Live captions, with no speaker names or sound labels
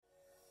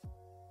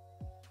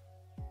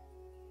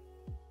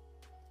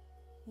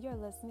You're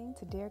listening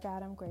to Dear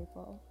God, I'm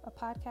Grateful, a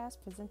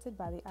podcast presented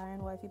by the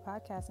Iron Wifey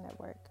Podcast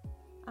Network.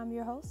 I'm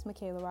your host,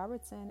 Michaela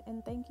Robertson,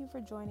 and thank you for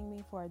joining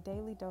me for a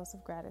daily dose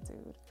of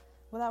gratitude.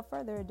 Without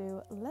further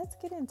ado, let's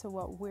get into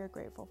what we're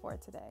grateful for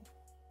today.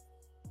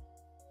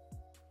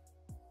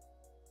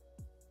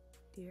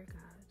 Dear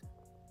God,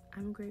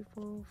 I'm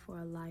grateful for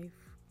a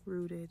life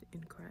rooted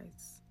in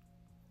Christ.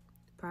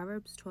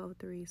 Proverbs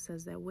 12:3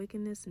 says that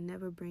wickedness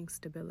never brings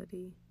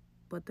stability,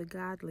 but the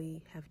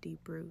godly have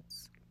deep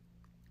roots.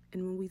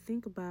 And when we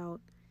think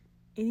about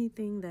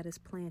anything that is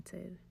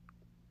planted,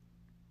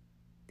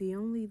 the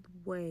only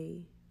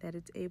way that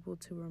it's able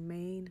to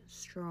remain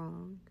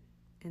strong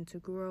and to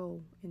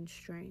grow in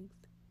strength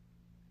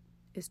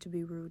is to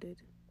be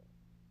rooted.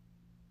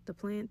 The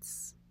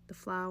plants, the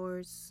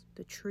flowers,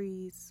 the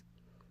trees,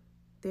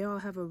 they all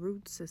have a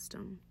root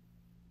system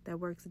that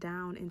works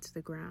down into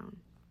the ground,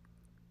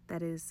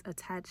 that is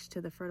attached to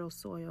the fertile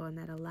soil, and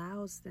that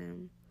allows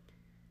them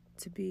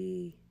to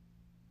be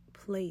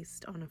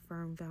placed on a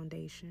firm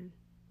foundation.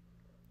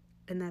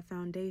 And that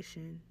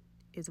foundation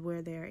is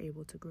where they are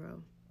able to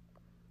grow.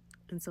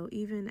 And so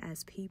even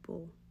as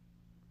people,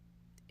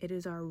 it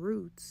is our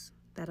roots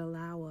that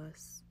allow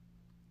us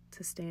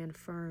to stand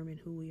firm in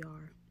who we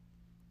are,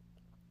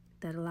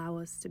 that allow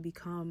us to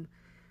become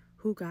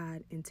who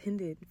God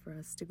intended for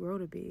us to grow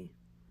to be.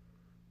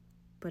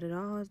 But it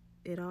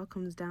all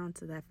comes down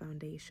to that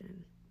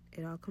foundation.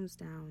 It all comes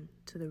down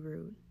to the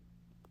root.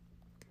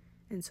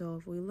 And so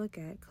if we look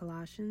at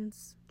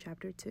Colossians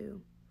chapter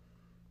 2,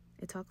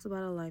 it talks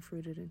about a life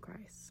rooted in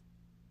Christ.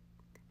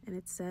 And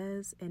it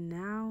says, "And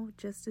now,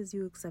 just as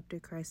you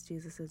accepted Christ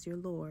Jesus as your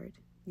Lord,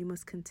 you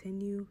must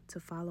continue to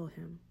follow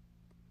him.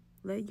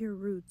 Let your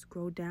roots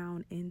grow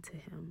down into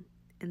him,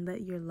 and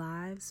let your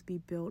lives be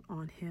built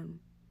on him.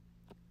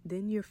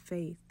 Then your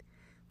faith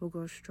will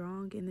grow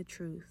strong in the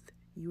truth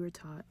you were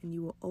taught, and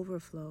you will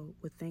overflow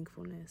with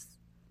thankfulness.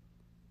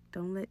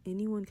 Don't let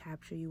anyone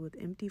capture you with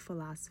empty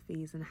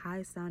philosophies and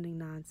high-sounding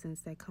nonsense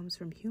that comes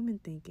from human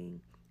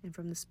thinking and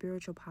from the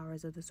spiritual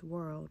powers of this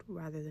world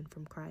rather than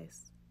from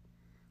Christ.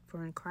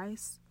 For in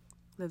Christ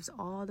lives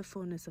all the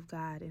fullness of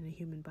God in a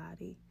human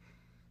body.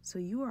 So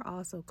you are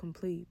also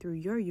complete through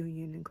your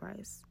union in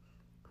Christ,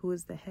 who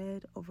is the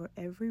head over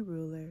every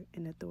ruler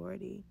and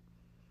authority."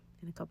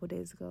 And a couple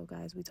days ago,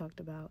 guys, we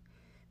talked about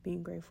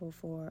being grateful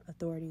for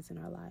authorities in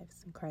our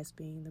lives and Christ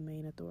being the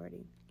main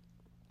authority.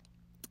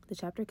 The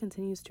chapter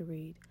continues to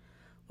read,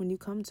 "When you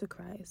come to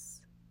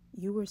Christ,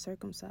 you were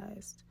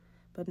circumcised,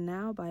 but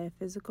now by a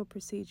physical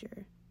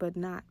procedure, but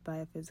not by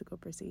a physical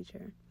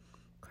procedure.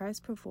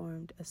 Christ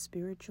performed a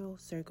spiritual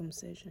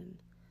circumcision,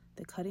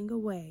 the cutting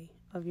away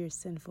of your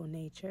sinful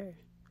nature.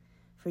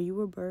 For you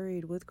were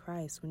buried with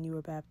Christ when you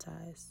were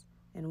baptized,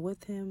 and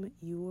with him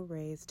you were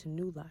raised to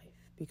new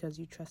life, because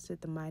you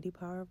trusted the mighty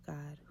power of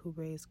God who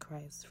raised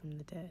Christ from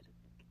the dead."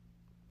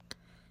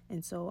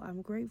 And so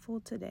I'm grateful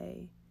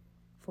today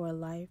for a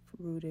life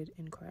rooted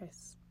in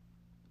Christ.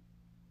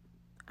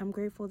 I'm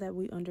grateful that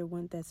we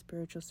underwent that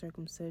spiritual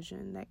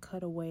circumcision that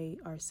cut away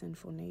our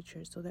sinful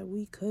nature so that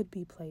we could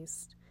be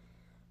placed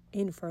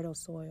in fertile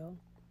soil,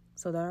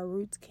 so that our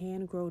roots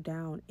can grow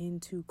down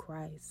into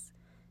Christ,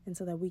 and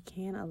so that we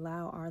can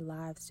allow our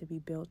lives to be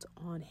built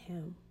on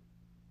him.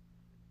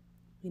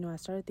 You know, I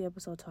started the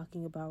episode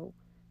talking about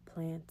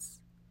plants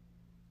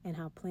and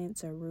how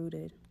plants are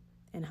rooted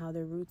and how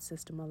their root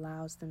system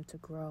allows them to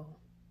grow.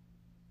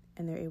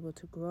 And they're able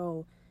to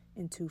grow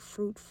into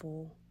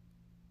fruitful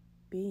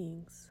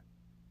beings.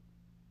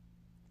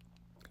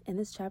 And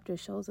this chapter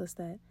shows us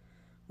that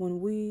when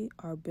we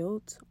are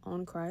built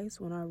on Christ,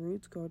 when our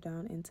roots grow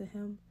down into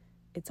him,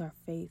 it's our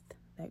faith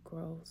that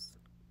grows.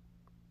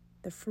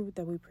 The fruit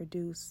that we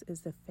produce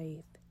is the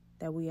faith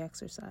that we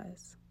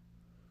exercise.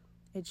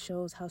 It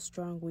shows how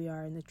strong we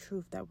are in the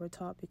truth that we're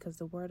taught, because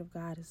the Word of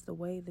God is the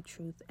way, the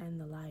truth,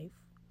 and the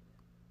life.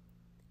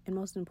 And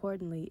most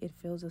importantly, it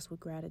fills us with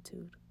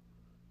gratitude.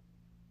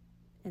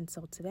 And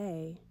so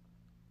today,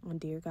 on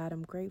Dear God,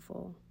 I'm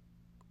grateful.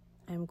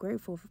 I am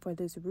grateful for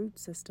this root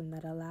system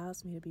that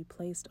allows me to be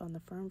placed on the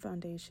firm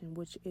foundation,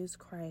 which is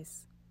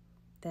Christ,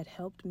 that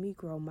helped me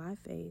grow my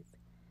faith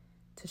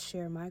to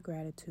share my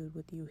gratitude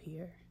with you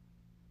here.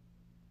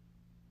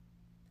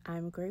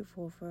 I'm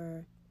grateful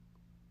for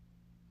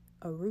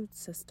a root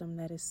system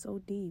that is so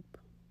deep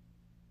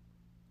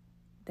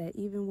that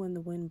even when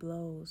the wind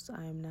blows,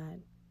 I am not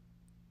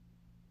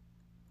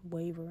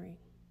wavering.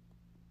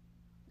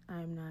 I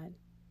am not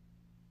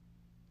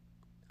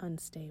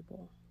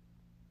unstable.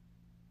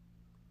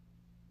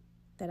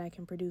 That I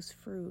can produce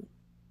fruit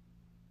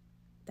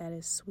that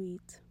is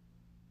sweet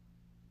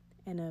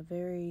and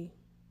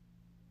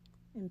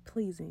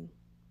pleasing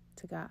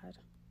to God.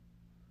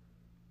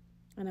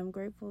 And I'm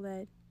grateful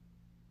that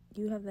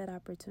you have that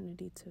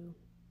opportunity too.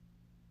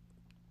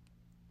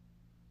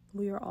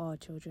 We are all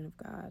children of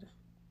God.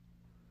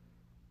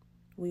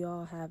 We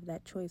all have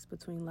that choice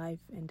between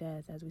life and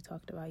death, as we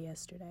talked about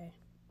yesterday.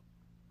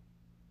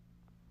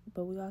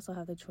 But we also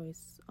have the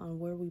choice on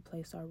where we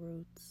place our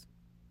roots.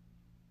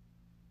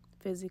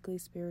 Physically,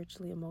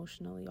 spiritually,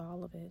 emotionally,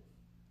 all of it.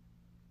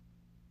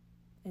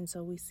 And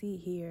so we see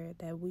here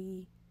that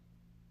we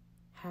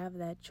have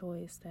that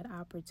choice, that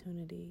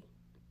opportunity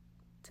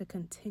to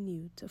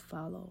continue to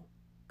follow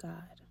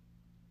God.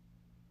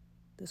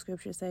 The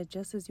scripture said,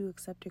 just as you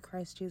accepted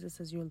Christ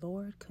Jesus as your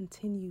Lord,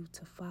 continue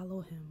to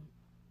follow him.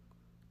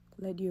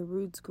 Let your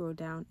roots grow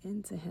down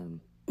into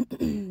him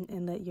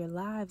and let your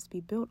lives be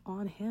built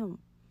on him.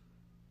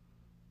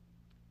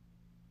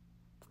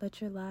 Let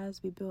your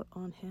lives be built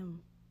on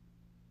him.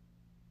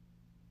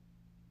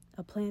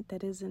 A plant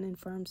that isn't in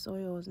firm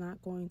soil is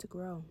not going to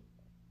grow.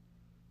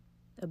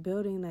 A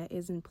building that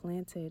isn't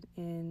planted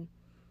in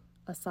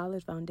a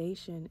solid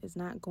foundation is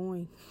not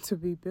going to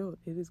be built.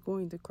 It is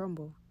going to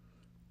crumble.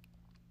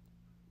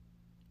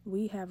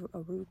 We have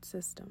a root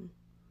system.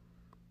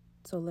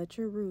 So let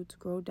your roots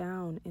grow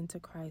down into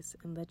Christ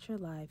and let your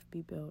life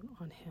be built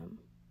on him.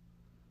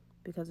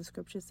 Because the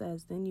scripture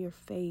says, then your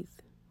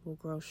faith will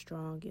grow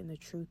strong in the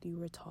truth you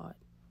were taught,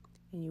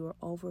 and you will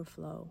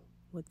overflow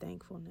with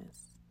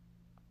thankfulness.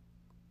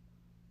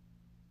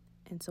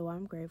 And so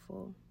I'm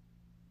grateful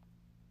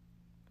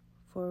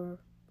for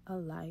a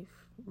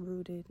life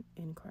rooted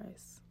in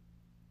Christ.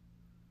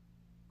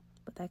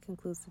 But that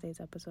concludes today's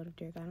episode of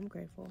Dear God, I'm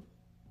Grateful.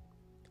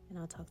 And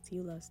I'll talk to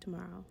you loves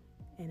tomorrow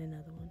in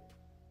another one.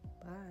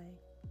 Bye.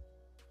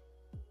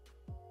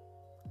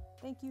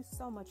 Thank you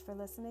so much for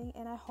listening,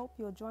 and I hope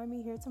you'll join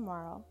me here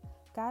tomorrow.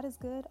 God is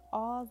good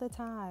all the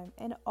time,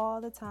 and all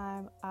the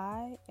time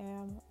I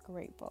am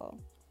grateful.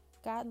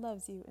 God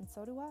loves you, and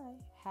so do I.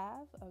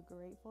 Have a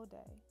grateful day.